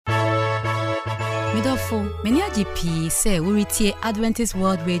Midofo, many GP say we retie Adventist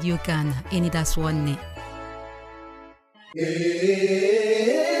World Radio Ghana, any that's one ne.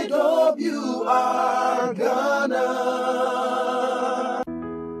 AWR Ghana.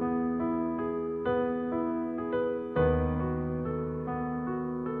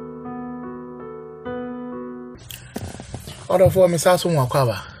 Order for Miss Asun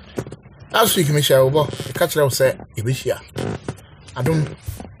Wakaba. Last week, Michelle, the catcher said, Ibishia. I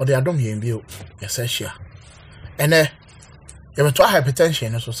don't hear you, yes, Shia. And you have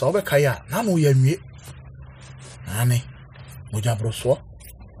hypertension, so Sober Kaya, Namu Yemi. Annie, Mujabroso,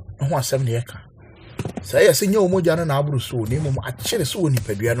 no one 70 acre. Say a senior Mujana Abrusu, name of a chili soon in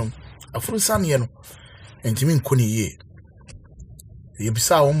Pedianum, a full sanian, and Timin Kuni ye. You be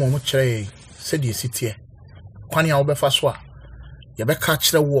saw moment tray, said you sit here. Kwani Albefaswa. You better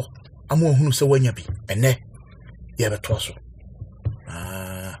catch the war. I'm who say when you be, and ne, you have a torso.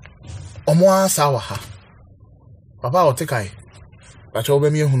 Omoa Sawaha. Papa will take I. But over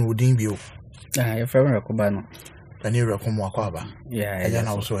me who would deem you. Your friend Rakubano. And you reckon Wakaba. Yeah, and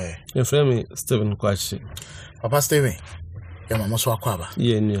also your friend Stephen Quachi. Papa Stephen. Yama Moswakaba.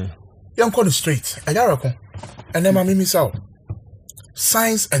 Yeah. Young call the street, and Yarako. And then my miss out.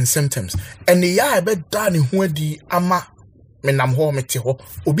 Signs and symptoms. And the ya bet done who the ama menam ho metiho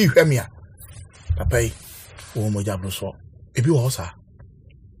obi hwamia. Papa o mojabroso. Ebi wo sa.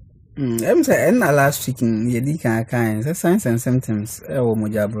 Em say en last week yedi kan signs and symptoms e wo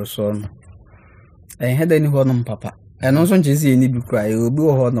mojabroso no. En heda ni ho no papa. En no so nchezi ni bi kra e obi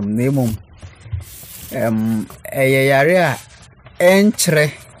wo ho no na emom. Yare a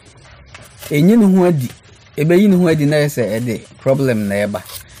enkyere enyi no ho adi. Ebe yi no ho adi na say e de problem na eba.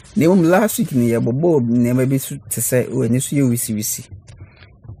 Na emom last week ni yebobo na ebe su te say o ni so ye wisi.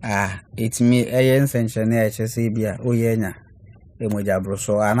 It me ayen sense na e chese bia o ye nya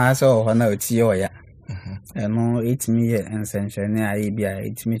emojabroso ana se o ho na otie o ya. Eno it me ye ensense na e bia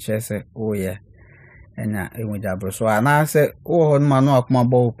it me chese o ye enya emojabroso ana se o ho ma no akoma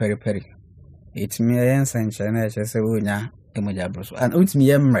bo periperi. It me ayen sense na e chese o nya emojabroso and it me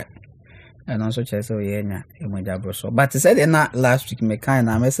ye mre. And also chese o ye nya emojabroso. But said na last week me kind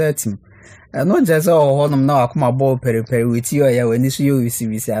na me say team. No just all honum now akuma ball periperi with you ya when you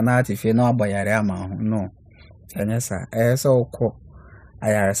wisi anati fe no abayare ama no. Enya sa so ko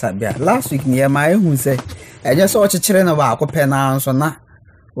ayare sabia last week me ma ehun say enya so ochechire no ba akopɛ na nso na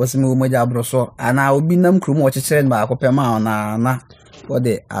wosime omojabroso ana obi nam krum ochechire no ba akopɛ ma na what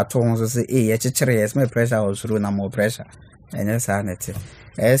they ato ho so say ye chechire yes me pressure was through na more pressure. Enya sa nete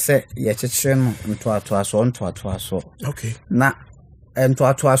say ye chechire no nto aso okay na ento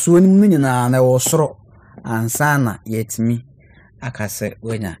atoaso nim nyina na wo soro ansa na yetimi akase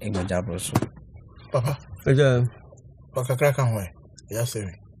wenya emojabroso. Papa Eja Pakakra kan ho ya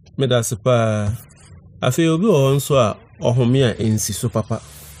say me da sepa afi obi o nso a ohome a ensi so papa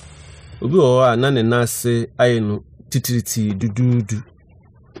obi o a na ne nase ayenu titiriti dududu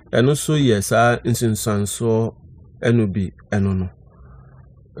eno so yesa nsinsanso eno bi eno no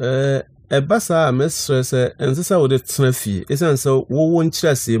ebasa mesrese ensesa wo de trafie esanse wo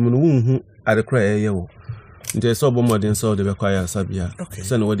nkyirase mu no wonhu adekra eyewo nje so bomodin so de bekwaya sabia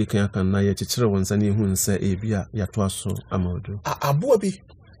se no wodi kan na ye chichire wonsa ne hu nse ebia yato aso amodo abo bi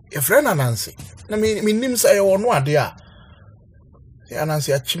e friend Anansi na me nim say wo no ade a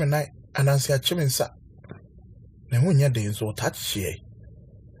Anansi achime na Anansi achime nsa na hu nya de so tachie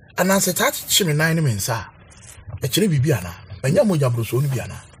Anansi tachime na ne mensa e kire bibia na anya mojabroso no bia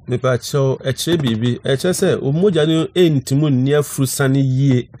na nipa cho eche bibi eche se omoja ni entimu ni afrusane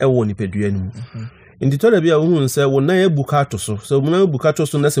yie ewo nipadua nim ndi to da bia wo hu nse wo na ebuka so wo na ebuka to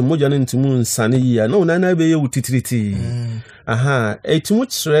so na se moja ni entimu nsane yie na wo na be ye wutitiriti etimu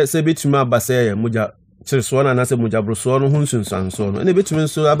kire se betumi abase ye moja kire so na se mojabroso no hu nsunsanso no na betumi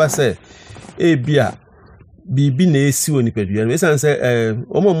nso abase bia bibi na esi wo nipadua nim esanse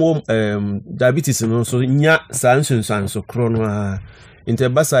omomo diabetes no so nya sa nsunsanso kro no inte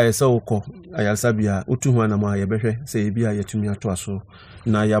basa yesa ukọ ayasabia otu hu anama ye behwe se ebia yetumi ato aso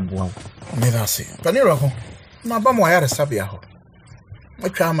na ya boa medase paniro ho na ba mo ayare sabia ho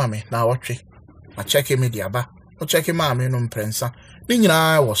atwa amame na wotwe a check media ba o check maame no mprensa ni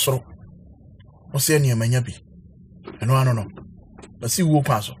nyina wo soro o se eni amanya bi eno ano no basi wo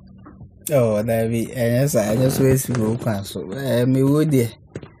kwa so David enya so esi wo kwa so me wo de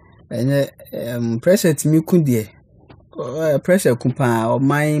enya pressure timi ku de pressure kumpa o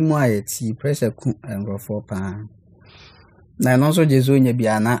mai mu ayeti pressure ku engrofo pa na no so jesu nya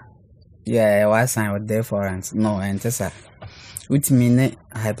bia na yeah wa sign with difference no entesa utimi ne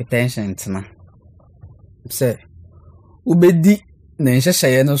hypertension tina se ubedi na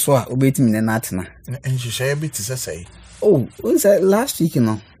nhyehyɛ no so a obetimi ne natena nhyehyɛ bi te sɛ oh unse last week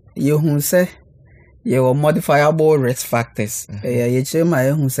no ye hu sɛ ye were modifiable risk factors ye chema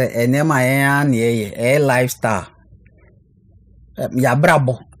ye hu sɛ enema ya na ye lifestyle ya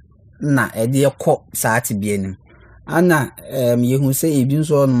brabo na ede ekɔ saati bi anim ana ye hu sɛ ebi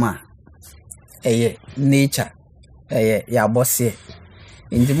nso on ma nature ya bose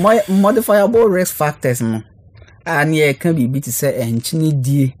in the modifiable risk factors no and ye can be bit say enchini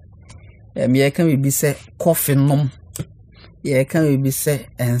die ye can be say coffee nom ye can be say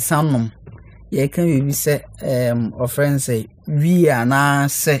ensanom ye can be say friends say we are na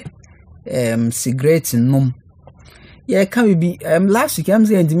say cigarette nom ye can be last week am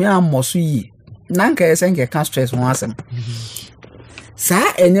say ndimi amoso yi nanka ye say nke stress ho asem sa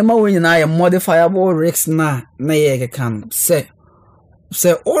enema wo nyina ye modifiable risks na ye can say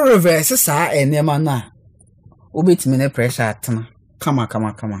o reverse sa enema na obetimi ne pressure atena kama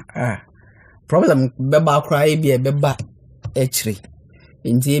problem beba cry bi beba echiri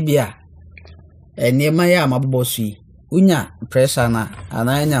nti bia enema ya mabobosu yi unya pressure na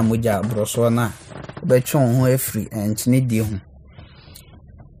ananya moja broso na obetwe ho afri enchine die ho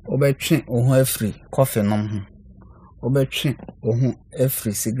obetwe ho afri coffee nom ho obetwe ho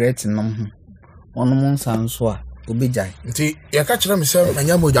afri cigarette nom ho onom nsanso a obejai nti ya ka kire me se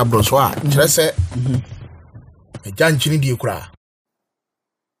anya moja broso a kire se Janchini kura.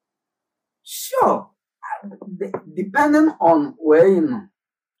 Sure. Depending on where you know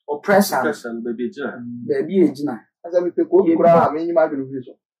or pressure baby ejina. As I pe ko kura me nyima de no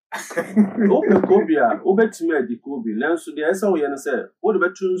so. O pe ko bia, o betimi adi ko bi. Nanso de esa wo ye no se, wo de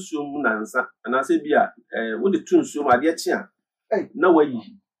betu nsuom nansa. Na se bia, wo de tu nsuom ade chi a. Na wayi.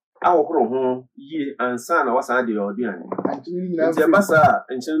 Awokro ho yi ansa na wasa de oduane. Nti abasa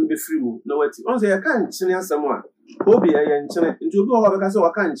enchen be free mu na wati. On say ya kan nchene asem a. Obi ya nchene. Nti obi o baka se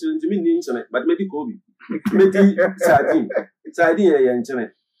wa kan nchene nti mi ni nchene, but me di ko obi. Me di sardine. Sardine ya nchene.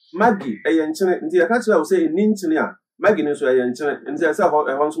 Magi ya nchene. Nti ya ka tira wo say ni nchene a. Magi no so ya nchene. Nti ya se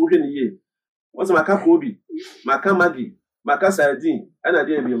ho so hwe ni ye. Wo se maka ko obi. Maka magi. Maka sardine. Ana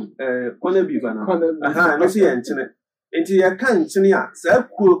de biom. Kona bi fa na. Aha, no so ya nchene. Enti ya kan nchene a sa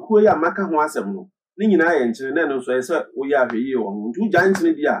kuo ya maka ho asem no ni nyina ya nchene na no so esa wo ya hweye wo ho ntu ja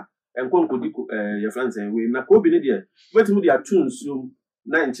nchene dia enkonkodi ya fransen we na ko bi ne dia betimi dia tunsuom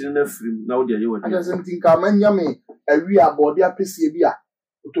na nchene na firim na wo dia ye wodi ada senti nka manya me awi abode apesie bi a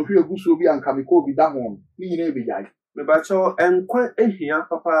otohwe eguso bi anka me ko bi da ho ni nyina e bejai me ba cho enkwa ehia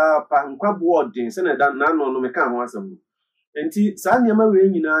papa pa nkwa boarding se na da na no me kan ho asem no enti sa niam we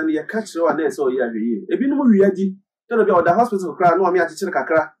nyina ne ya ka kire wa na esa wo ya hweye ebi no mo wiaji tell be the hospital cry no me akikire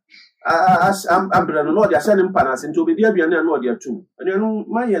kakra abra no de ahye ne mpa na sente obedi aduane na no de atum anu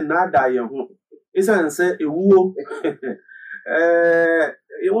ma ye na da ye ho isanse ewuo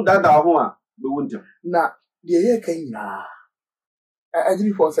ewu da ho a be wunta na de ye kan nyina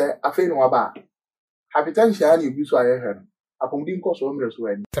ajiri for say afi no aba hypertension na ebi so aye hwe no apomdi nko so mre so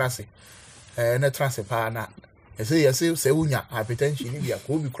ani trase na trase pa na ese se wunya hypertension ni bia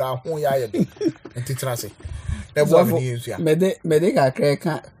ko bi kura ho ya ye de enti trase mede ka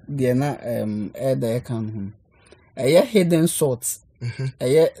kreka de na ede kan hu eye hidden salts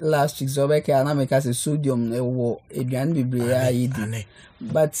eye last week so be ka na me ka se sodium wo eduane bebre ayi di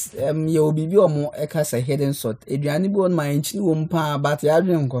but ye obibi omo e ka se hidden salt eduane bi on my nchi wo mpa but ya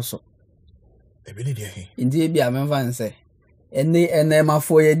dwen nkoso e bi ni de he ndi bi amenfa nse ene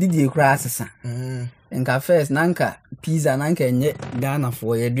mafo ye didi kura asesa nka first nanka pizza nanka enye Ghana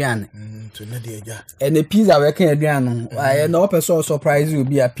for eduane to na de eja ene pizza we kan eduane aye na opeso surprise you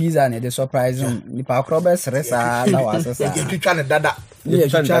be a pizza na de surprise ni pa krobe stressa na wasesa ye twitwa ne dada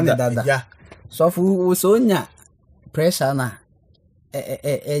yeah so fu so nya pressure na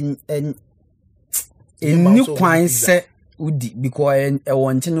ni kwan se udi because e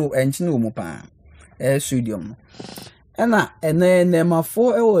wonchine wo mu pa sodium ena ene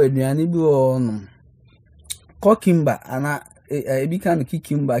mafo e wo eduane bi wo no kokimba ana ebi kan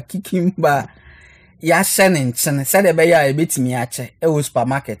kikimba ya hyene nchene se de be ya ebetimi ache e wo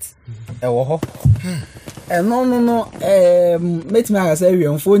supermarket e wo ho no metimi aga se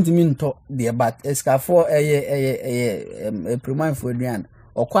wiemfo ntimi nto de but escafo eye prime for eduane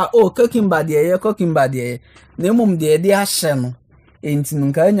okwa kokimba de na mum de ahye no enti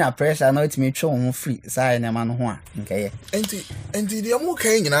nka nya pressure na otimi twe ho free sai na ma no ho a nka ye enti de mo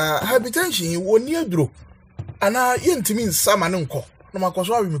kan nyina hypertension woni aduro ana yentimi nsama ne nko na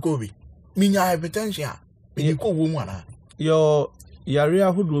makoso awi meko bi minya hypertension a bi ko wo mu ana yo yare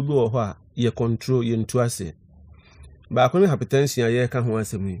ahodo bi wo ho a ye control ye ntu ase ba ko ne hypertension ye ka ho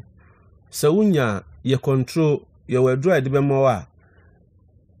asem yi se wunya ye control ye wadru ade be mo a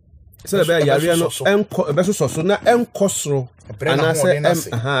sɛ bɛ yare no enko ɛbɛso so na enkosoro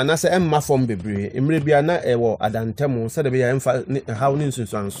anase emma form bebre emre bia na ɛwɔ adantɛm sɛ bɛ ya emfa how ne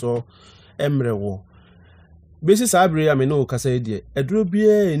nsunsuanso emre wo besi sabre ya me no kasa die eduro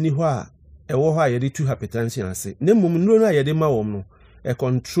bia eni hɔ a ɛwɔ hɔ a yɛde tu hypertension ase ne mum nuro no a yɛde ma wɔm no e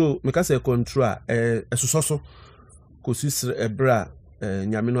control me kasa control a ɛsoso kosisre ebra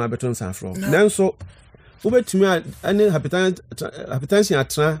nyame no abeton sanfro nanso wobetumi ane hypertension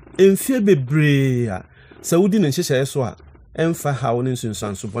atra emfie bebre a sɛ wodi ne nhyehyɛ so a emfa hawo ne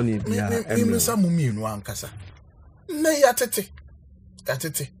nsunsuanso bɔne bia emre sa mumienu ankasa na yatete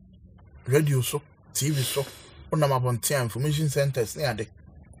radio so TV so ona mabontia information centers ne ade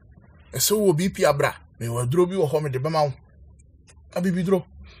ɛsɛ wo BP abra me waduro bi wo hɔ me de bema wo abibidro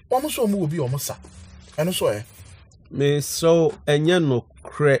wo mo so mo obi o mo sa ɛno so me so enye no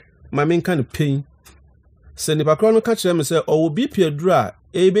kre ma me nka no pain sɛ nipa kro no ka kyerɛ me sɛ ɔwɔ BP aduro a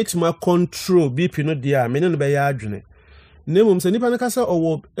ebetima control BP no dia me ne no bɛyɛ adwene nemum sɛ nipa no ka sɛ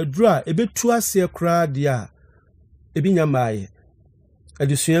ɔwɔ aduro a ebetu ase kra dia ebi nyamaaye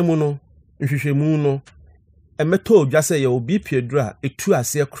adesua mu no nhwehwɛmu no emeto dwa sɛ yɛ BP aduro a etu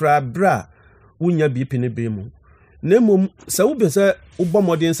ase kra bra wonya BP ne be mu nemum sɛ wo be sɛ wobɔ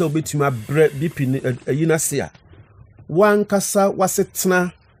modern sɛ obetima brɛ BP ne ayi na se a wankasa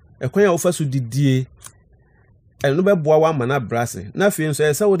wasetena ekwan a wofa so didie ɛno bɛboa wa ma na brase na afei nso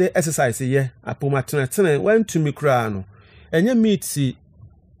ɛsɛ wo de exercise yɛ apoma tena wantumi kura no ɛnyɛ meat si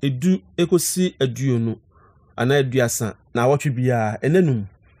edu ekosi aduonu ana aduasa na awɔtwe bia enanum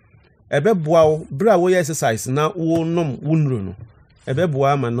ɛbɛboa wo bra wo yɛ exercise na wo nom wunuro no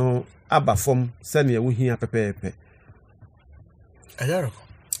ɛbɛboa ma no aba fam sɛne wo hia pɛpɛɛpɛ ayaro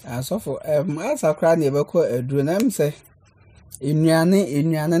asofo asa kra ne bɛkɔ aduro na msɛ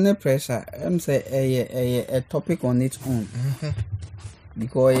Inuane pressure. Say a topic on its own.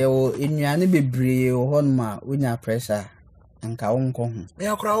 Because you inuane be brave on ma unya pressure and ka unko. Me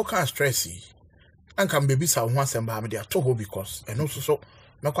akra ka stressy. And can baby sa ho asem ba me dey to because and also so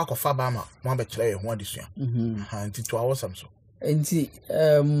me kwa kofa ba ma mo be kire ho adesua. Nti 2 hours am so. Nti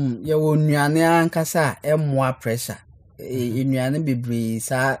ye wo nuane ankasa emmoa pressure. Inuane be brave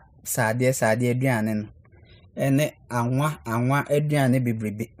sa de aduane no. Ene anwa aduane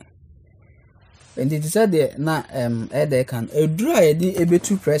bebrebe and it said there na ede kan eduru a yedi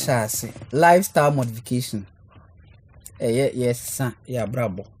ebetu pressure ase lifestyle modification yes ya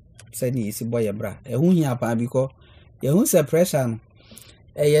brabo say ni isi boy bra ehun hia pa because ehun say pressure no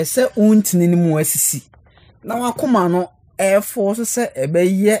say untini ni mu asisi na wakoma no force say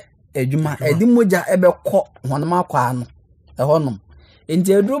ebeye adwuma edi moja ebekọ honoma akwa no ehonom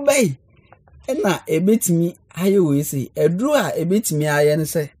enti eduru bai na ebetimi aye we say eduru a ebetimi aye ne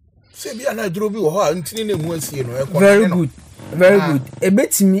say bia na eduru bi wo ho a ntini na mu asie no very good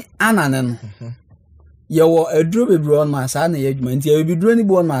ebetimi anane no ye wo eduru bebre on ma sa na ye adwuma nti ebiduru ni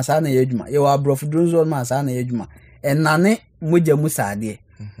bi on ma sa na ye adwuma ye wo abrofo duru on ma sa na ye adwuma enane moja mu saade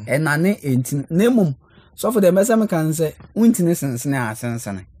enane enti nemum so for the mesam kan say untini sensene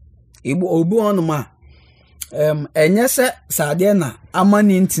asensene ebu obi on ma enye se saade na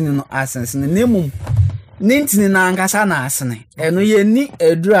amani ntini no asensene nemum nintini na ankasa na asene eno ye ni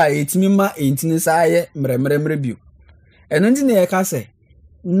eduru a etimi ma entini saaye mremremre bio eno ntini ye ka se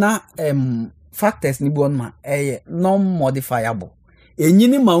na factors ni bi on ma non modifiable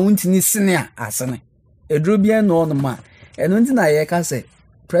enyini ma untini sene a asene eduru bia no on ma eno ntini na ye ka se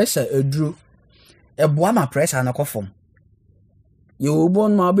pressure eduru eboa ma pressure na kofom ye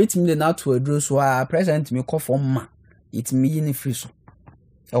obon ma betimi de na to eduru so a pressure ntimi kofom ma etimi yi ni free so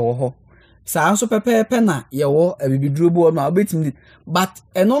ewo ho sa so pepepe na yewo abibiduro bo ma obetim but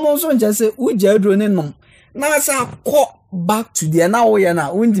eno no so nje se uja aduro ne nom na sa ko back to the na wo ye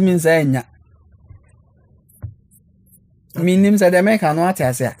na undimi nsa anya minim sa de make no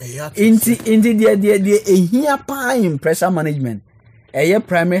atase inti de ehia pa in pressure management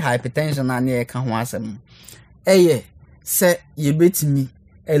primary hypertension na ne ka ho asem se ye betimi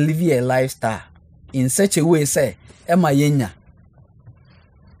live a lifestyle in such a way say ema yenya.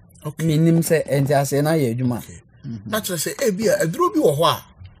 Okay. Minim se entiase na ye adwuma. Na kire se bia aduro bi wo ho a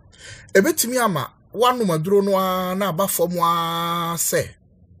ebetimi ama wanu maduro no na aba fom a se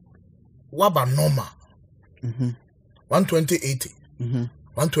waba normal 120/80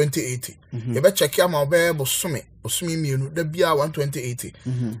 120/80 ye be check ama obe bosome mienu da bia 120/80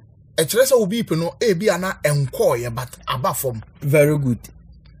 e kire se obi pe no bia na enko ye but aba fom very good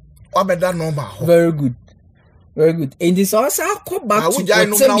obeda normal ho very good Very good. In this also go back to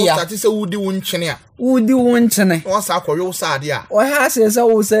Otebia. That is a woody winchenia. Woody winchene. Once I call you sadia. Or has as I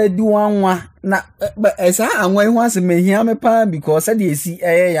will say do one na but as I am when once me hear me pa because I did see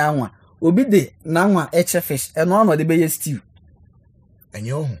a young one. Obi de na fish and one of the biggest stew. And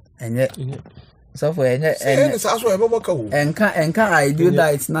you and yet so for and I do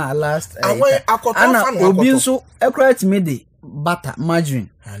that it's not last. And Obi so a cry to me the butter margarine.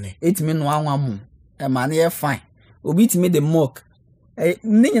 8 men 1 more. A man here fine. Obi to me the milk.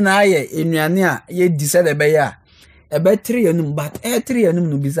 Ni na ye enuane a ye di se de be ya. E be 3 enum but 3 enum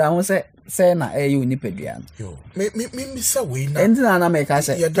no bisa won say na e yo nipadua no. Yo. Me say we na. Enti na make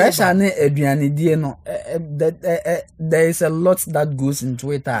say pressure na aduane die no there is a lot that goes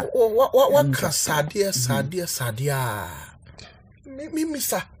into it. What can sadia. Me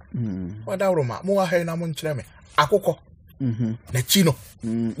say. What da Roma. Mo ha na mo nkyere me. Akokọ. Na chino.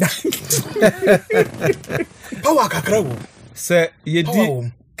 Power kakra wo. Say ye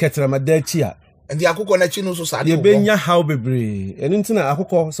di ketramadachi a. Ndi akokọ na chino so sade. Ye benya how bebre. Enu ntina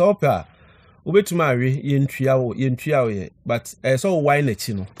akokọ so opa. Obetuma awe yentua wo ye but so wine na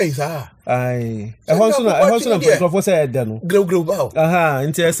chi no. Sir. Ai. Ehon so na for say ede no. Grow ba. Aha,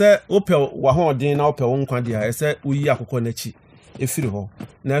 nti say ope wa ho den na ope wo nkwa dia say uyi akokọ na chi. Efiri ho.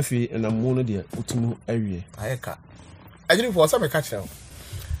 Na afi na mu no de otumu awie. Ayeka. Ajiri for some catch now.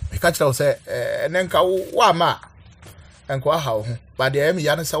 Me catch now say nenka wa ma enko aha ho. Ba de am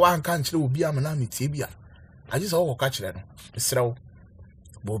ya no say wa nka nkyere obi am na metie bia. Aji say wo catch no. Esrew.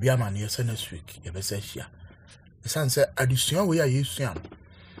 Bo obi am na yesa na week ye be say hia. Esan say adusua we ya yesua.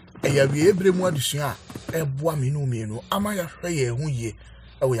 Ya wie ebremu adusua a eboa me no mienu ama ya hwe ye hu ye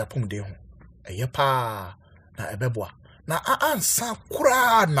e we ya pomde ho. Eye pa na ebeboa. Na ansa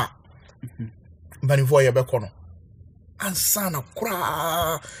kura na. Banifo ye be kono. Ansana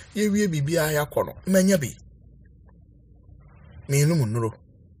kura ye wie bibia ya kono manya bi me num nuro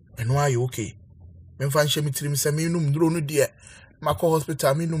eno aye okay me fa nhye mitirim se me num nuro no de mako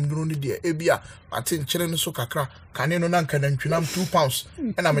hospital me num nuro no de ebia ate nkyere no so kakra kane no na nka na ntwinam 2 pounds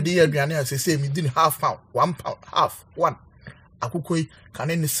na me de ye aduane asese me di half pound 1 pound half 1 akukoi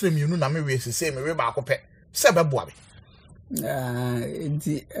kane ne srem yunu na me we asese me we ba akopɛ se beboa be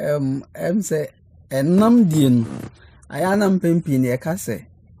say enam dien ayana mpempi ne ka se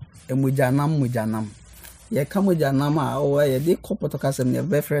emujanam ye ka mujanam a o ye de kopoto ka se ne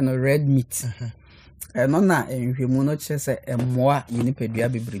be friend no red meat no na enhwemu no che se emmoa ye ni padua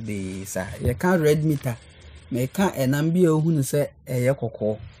bebrebe sa ye ka red meat a me ka enam bi ehunu se eye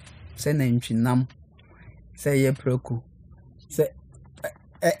kokko se na ntwinam se ye proku se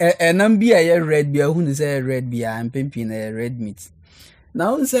enam bi ye red bi ehunu se red bi a mpempi na red meat.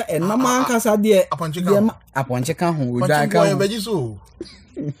 Now say enam ankasa de aponche ka ho odwa ka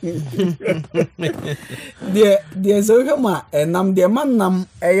de so hema enam de manam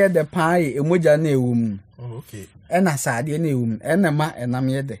eye de pai emoja na ewum. Okay. Ena sade na ewum enema enam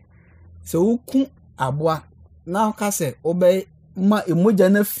ye de. So uku aboa na ka se obe ma emoja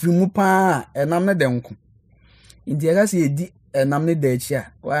na frimu pa enam na de nku. Ndi ga se edi enam ne de achi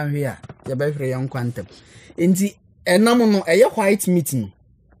a wa hwe a ye be hwere yan kwantem. Ndi enam no eye white meat no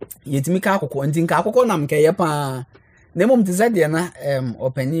yetimi ka akokɔ nti nka akokɔ nam ka ye pa na mom te sade na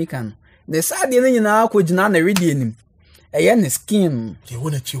opani kan ne sade ne nyina akogina na redi enim eye ne skin de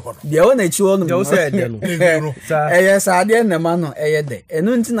wona chi ho no de wona chi ho no de wo se de no eye sade ne ma no eye de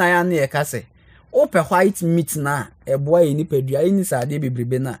enu nti na ya na ye ka se ope white meat na eboa ye ni padua ye ni sade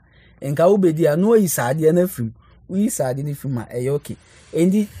bebrebe na nka wo bedi anu yi sade na frim wi sade ni frim a eye okay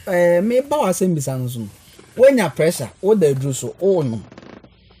endi me ba wa sem bisa no so when your pressure o da dru so o no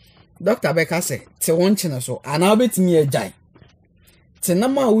doctor Becca say te won chine so ana obetimi ejai te na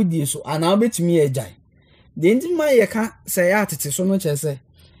ma wudi so ana obetimi ejai de ndi ma ye ka say ya tete so no che say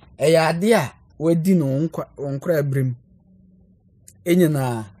e ya ade a wadi no onkra abrim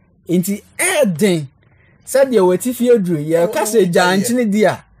enyina enti eden said ye wati fie dru ye ka say janchine di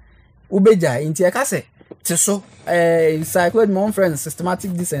a ubeja enti ye ka say te so psychology my friend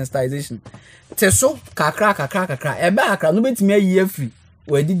systematic desensitization te so kakra ebe akra no betimi ayi afri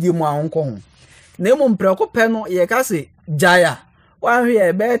wadidi mu anko ho na emu mpreko pe no ye ka se jaya wa hwe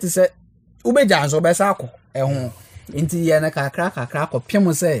ebe te se ubeja nso be sa akọ ho nti ye na kakra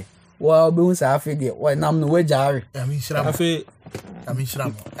kopem se wa obehu sa afi de wa nam no wajare afi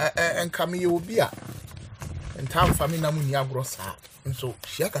amishram enka me ye obi a entam fa me nam ni agro sa nso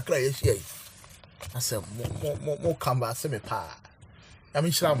hia kakra ye hia yi ase mo kamba se me pa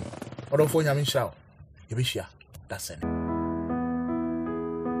amishram odofo nyamishram ye be hia that's it.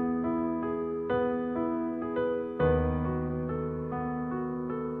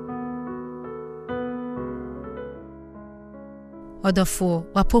 Odofo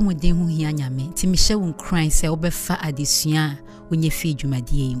wapomuden hu hia nyame ti mehye won kran se obefa adesua onye fi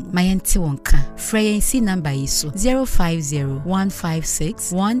dwumadie mu mayente wonka freyensi number yi so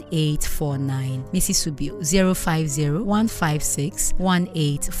 0501561849 Mrs. Subio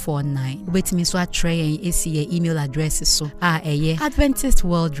 0501561849 obetimi so atreyen esi ye email address so eye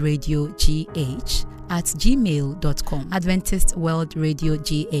adventistworldradiogh@gmail.com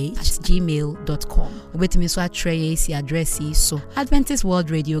adventistworldradiogh@gmail.com obetimi so atreyen esi address yi so Adventist World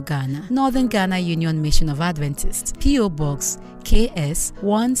Radio Ghana Northern Ghana Union Mission of Adventists PO Box KS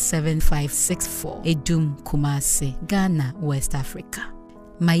 17564 Edum Kumasi Ghana West Africa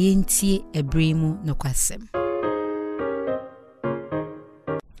Mayentie Ebremu Nokwasem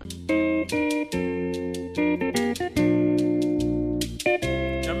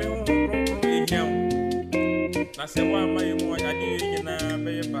Nasewa mayimu adi nyina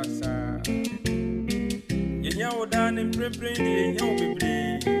beye basa Yenya odan emprempre ye nya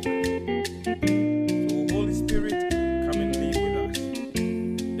obebre So Holy Spirit come and live with us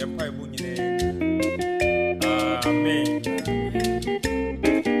The Bible nyine Amen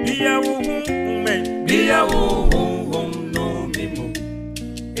Biya wo hum no memo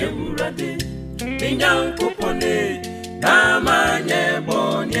Ewurade Minyankopone na manye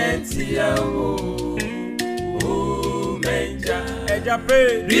bonientia wo Eja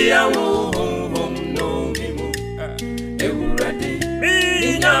pe Biya wo hum no memo Ewurade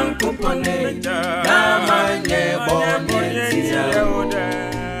Minyankopone na manye bonientia wo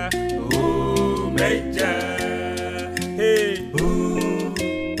meja hey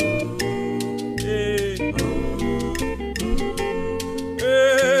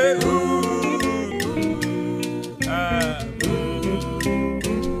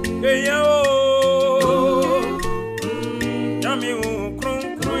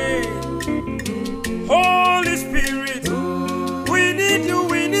Holy Spirit, we need you.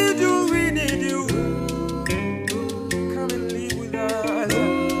 Come and live with us.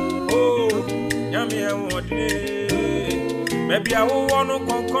 Oh, yummy, I want it. Maybe I will want to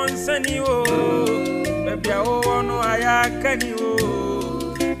concern you. Maybe I will want to ayakan you.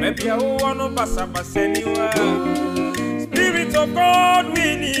 Maybe I will want to basabasen you. Spirit of God,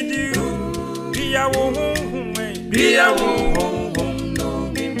 we need you. Be our home,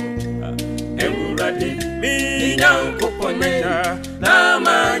 no Ewurade Minyankopone na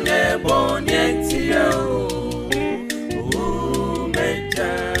manye bonientia o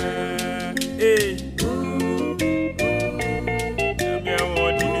meja eh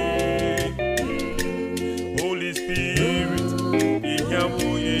Holy Spirit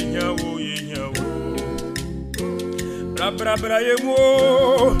yenyawo bra yemo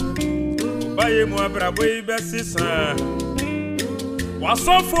bayemo abrabo ibesisa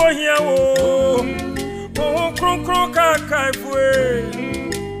Wasofo hia wo o kronkron kakai fue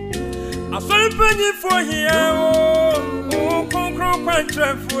Asompanyi fo hia wo o kronkron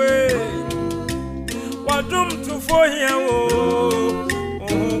kwantre fue Wadum tu fo hia wo o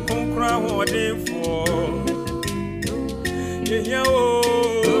kronkron hode fo Hia wo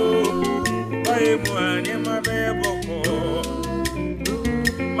bae mu ani ma be boko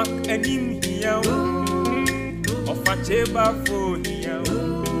Mak anim hia wo Ofacheba for here.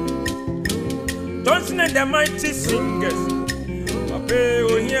 Don't see the mighty singers. Pape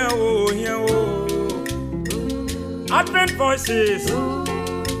oh here oh. Advent voices.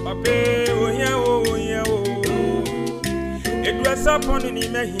 Pape oh here oh. It was upon in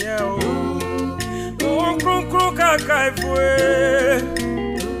him here oh. Oh kro kakai fue.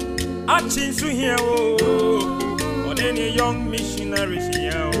 Achin su here oh. On any young missionaries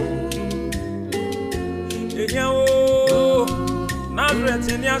here oh. Yao Nazareth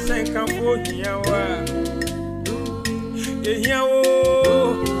in your second for here. Yao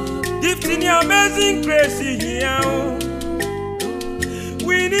Gift in your amazing grace here.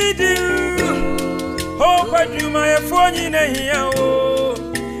 We need you. Hope that you my phone in here.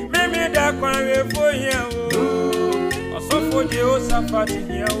 Maybe that one for here. Also for the Osafat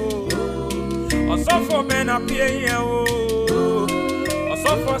here. Also for men up here.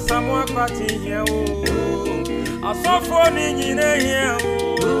 Also for someone party here. Asofo ni nyine here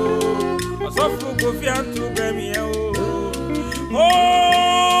oh Asofo go fian to bemi here oh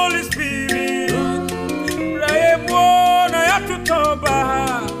Holy Spirit Raemo na ya tutoba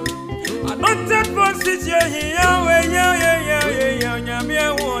Anointed voices here yeah nyame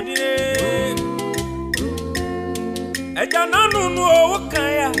wodi Eja nanu no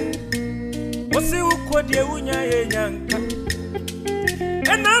wokaya Wosi ukodi ewunya ye nyanka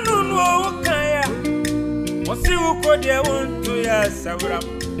Enanu no wokaya Osi ukode wonto ya sawram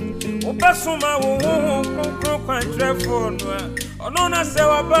Obasuma wo kro kwantre fonu Onona se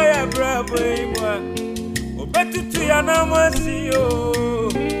wabaya brabo imwa obetutu ya na mwasi yo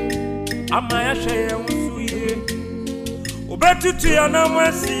ama ya sheye usuye obetutu ya na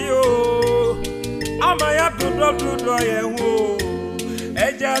mwasi yo ama ya dodo ye wo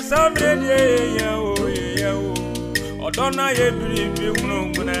eja samre ye ya o odona ye biribi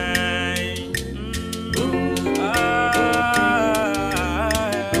hununguna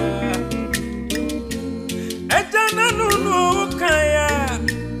Ejana nunu kaya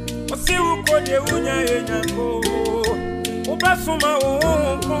Osiwu kode unya yenyako Ubasuma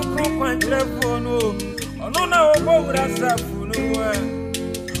konkron kwanjrefono Onona obo urasa funuwa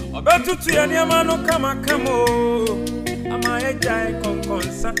Obetutu ya niyamano kama kamo Ama eja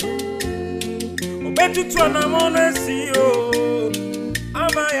konkonsa Obetutu anamono esiyo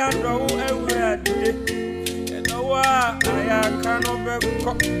Ama ya dowu ewe adide Edowa ayaka no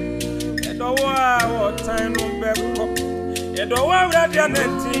beko Edowa wotanu beko Edowa uradia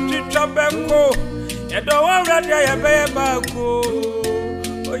nenti chicha beko Edowa uradia yabeye bako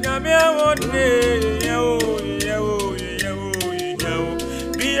Onyame awode Yeo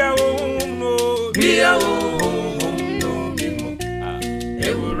Biya no Bimo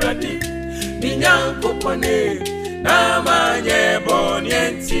Euradi Minyanko pone Namanye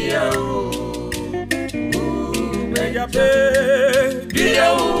bonienti yao Megape Biya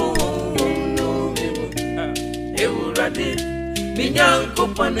no Euradi Minyanko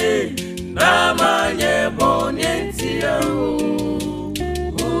pone Namanye bonienti yao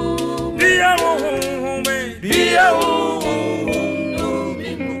Biya no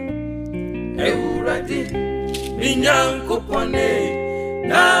Euradi Minyanko pone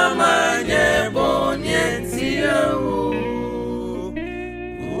Namanye bonienti yao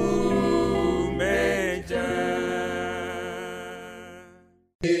Umeja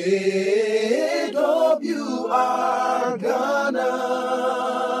AWR Ghana.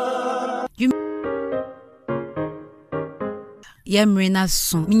 Yemrena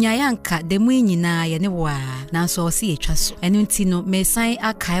so minyayanka demu nyina ye ne wa nanso o se etwa so enu nti no mesan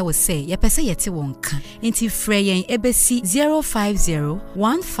akai wo se ye pese yete wonka nti frɛ yen ebesi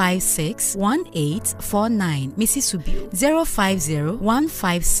 050-156-1849 Missy Subio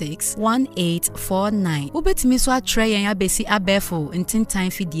 050-156-1849 ubetimi so atre yen abesi abefo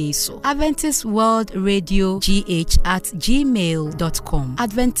ntintan fidie so Adventist World Radio GH@gmail.com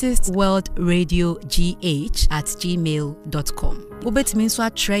Adventist World Radio GH@gmail.com Ubetimi so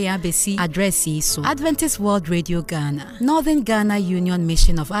atre yen abesi address so Adventist World Radio Ghana, Northern Ghana Union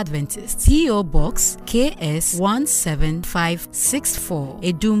Mission of Adventists, P.O. Box KS 17564,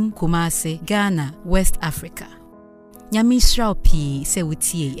 Edum, Kumasi, Ghana, West Africa. Nyamishrao P.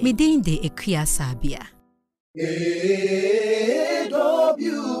 Sewutie, Midinde Ekuya Sabia. AWR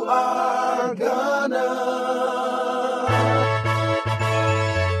Ghana.